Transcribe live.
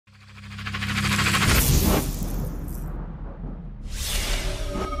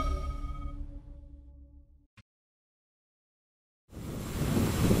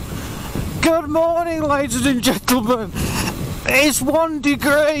Good morning, ladies and gentlemen. It's 1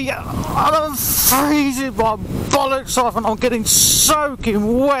 degree and I'm freezing my bollocks off and I'm getting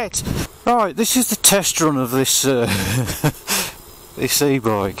soaking wet. Right, this is the test run of this this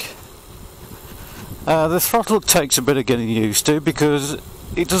e-bike. The throttle takes a bit of getting used to because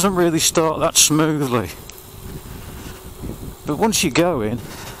it doesn't really start that smoothly. But once you go in,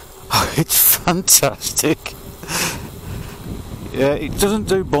 it's fantastic. Yeah, it doesn't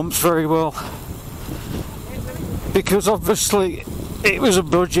do bumps very well because obviously it was a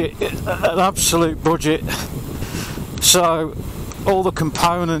budget, an absolute budget. So all the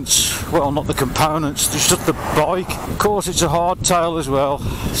components, well, not the components, it's just the bike. Of course, it's a hardtail as well,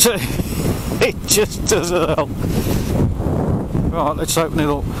 so it just doesn't help. Right, let's open it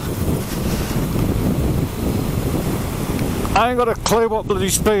up. I ain't got a clue what bloody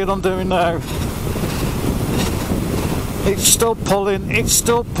speed I'm doing now. It's still pulling, it's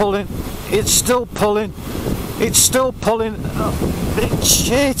still pulling, it's still pulling, it's still pulling. It's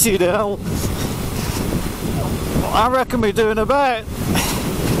shitty hell. I reckon we're doing about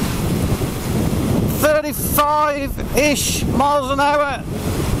 35-ish miles an hour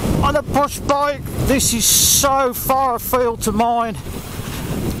on a push bike. This is so far afield to mine.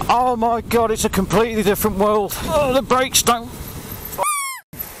 Oh my god, it's a completely different world. Oh, the brakes don't...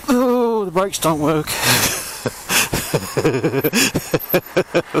 Oh, the brakes don't work.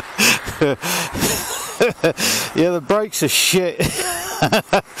 Yeah, the brakes are shit.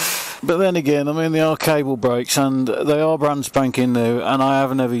 But then again, I mean, they are cable brakes and they are brand spanking new and I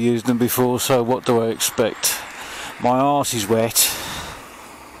haven't ever used them before, so what do I expect? My arse is wet.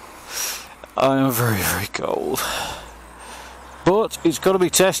 I am very, very cold. But it's got to be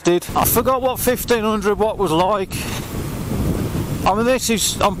tested. I forgot what 1500 watt was like. I mean, this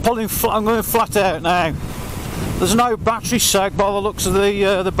is, I'm going flat out now. There's no battery sag by the looks of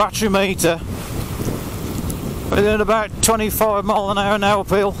the battery meter. Within about 25 mile an hour now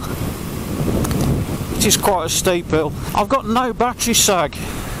uphill. It is quite a steep hill. I've got no battery sag.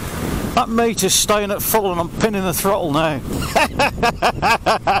 That meter's staying at full and I'm pinning the throttle now.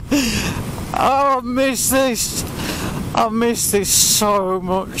 Oh, I miss this. I miss this so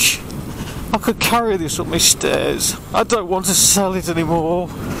much. I could carry this up my stairs. I don't want to sell it anymore.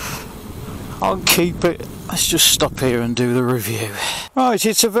 I'll keep it. Let's just stop here and do the review. Right,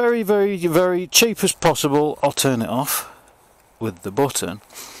 it's a very, very, very cheap as possible. I'll turn it off with the button.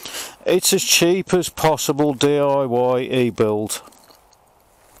 It's as cheap as possible DIY e-build.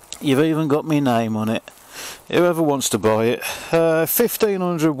 You've even got my name on it. Whoever wants to buy it.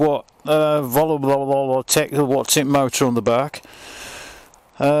 1500 watt tech watts it motor on the back.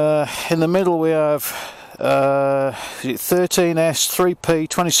 In the middle we have 13S 3P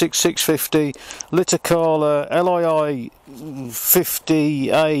 26650 LiitoKala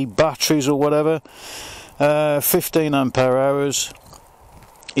Lii-50A batteries or whatever. 15 ampere hours.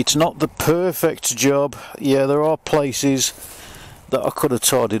 It's not the perfect job. Yeah, there are places that I could have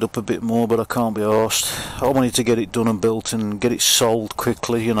tidied up a bit more, but I can't be arsed. I wanted to get it done and built and get it sold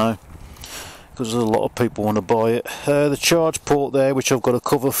quickly, you know, because a lot of people want to buy it. The charge port there, which I've got a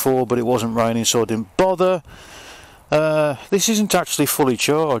cover for, but it wasn't raining so I didn't bother. This isn't actually fully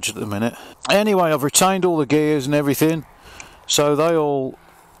charged at the minute. Anyway, I've retained all the gears and everything, so they all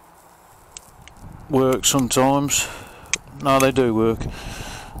work sometimes. No, they do work.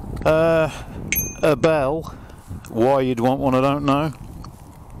 A bell, why you'd want one I don't know,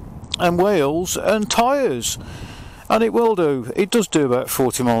 and wheels and tyres, and it will do. It does do about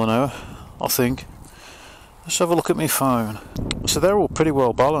 40 mile an hour, I think. Let's have a look at my phone. So they're all pretty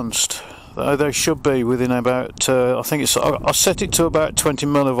well balanced. They should be within about I think it's, I set it to about 20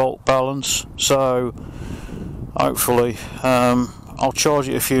 millivolt balance, so hopefully I'll charge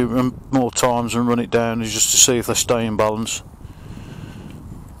it a few more times and run it down just to see if they stay in balance.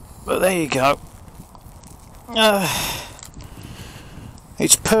 But there you go.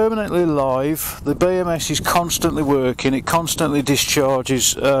 It's permanently live. The BMS is constantly working. It constantly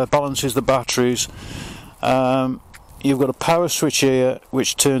discharges, balances the batteries. You've got a power switch here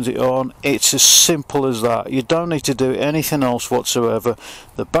which turns it on. It's as simple as that. You don't need to do anything else whatsoever.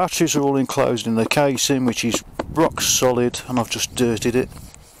 The batteries are all enclosed in the casing, which is rock solid, and I've just dirtied it,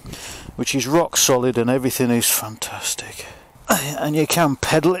 which is rock solid, and everything is fantastic. And you can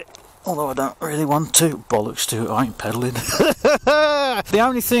pedal it, although I don't really want to. Bollocks to it, I ain't pedalling. The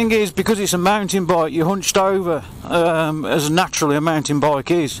only thing is, because it's a mountain bike, you're hunched over, as naturally a mountain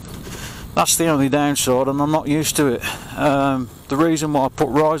bike is. That's the only downside, and I'm not used to it. The reason why I put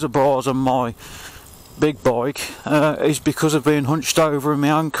riser bars on my big bike is because of being hunched over and my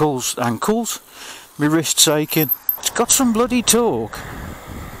ankles, my wrists aching. It's got some bloody torque.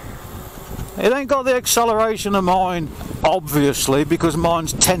 It ain't got the acceleration of mine, obviously, because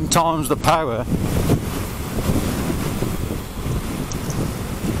mine's 10 times the power.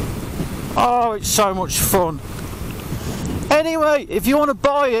 Oh, it's so much fun. Anyway, if you want to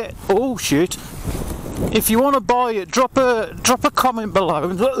buy it, oh shit. If you want to buy it, drop a comment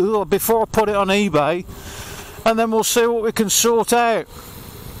below before I put it on eBay, and then we'll see what we can sort out.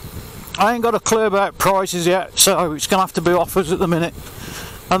 I ain't got a clue about prices yet, so it's gonna have to be offers at the minute.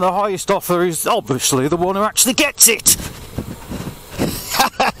 And the highest offer is obviously the one who actually gets it.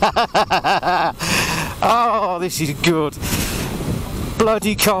 Oh, this is good.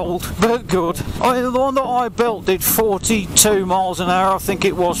 Bloody cold, but good. I mean, the one that I built did 42 miles an hour, I think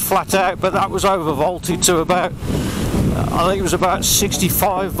it was, flat out, but that was overvolted to about, I think it was about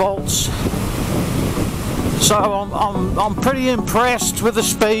 65 volts. So I'm pretty impressed with the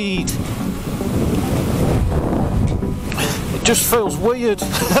speed. It just feels weird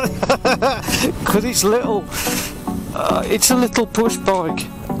because it's little. It's a little push bike.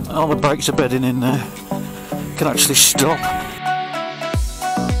 Oh, the brakes are bedding in there. Can actually stop.